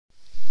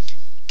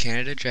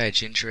Canada Dry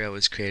Ginger Ale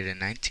was created in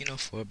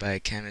 1904 by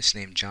a chemist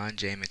named John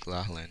J.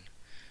 McLaughlin.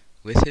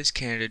 With his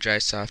Canada Dry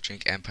soft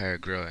drink empire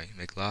growing,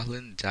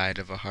 McLaughlin died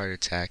of a heart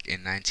attack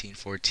in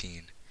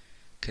 1914.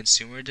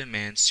 Consumer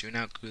demand soon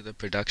outgrew the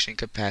production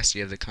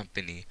capacity of the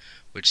company,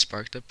 which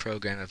sparked a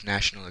program of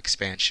national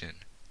expansion.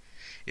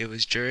 It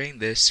was during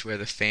this where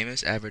the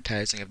famous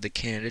advertising of the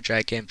Canada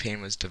Dry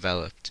campaign was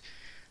developed.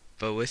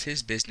 But with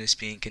his business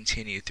being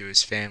continued through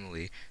his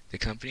family, the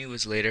company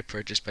was later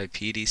purchased by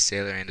P.D.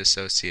 Saylor and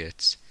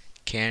Associates.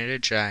 Canada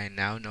Dry,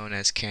 now known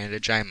as Canada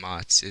Dry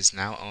Mott's, is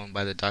now owned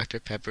by the Dr.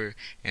 Pepper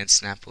and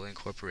Snapple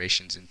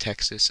Incorporations in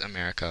Texas,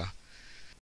 America.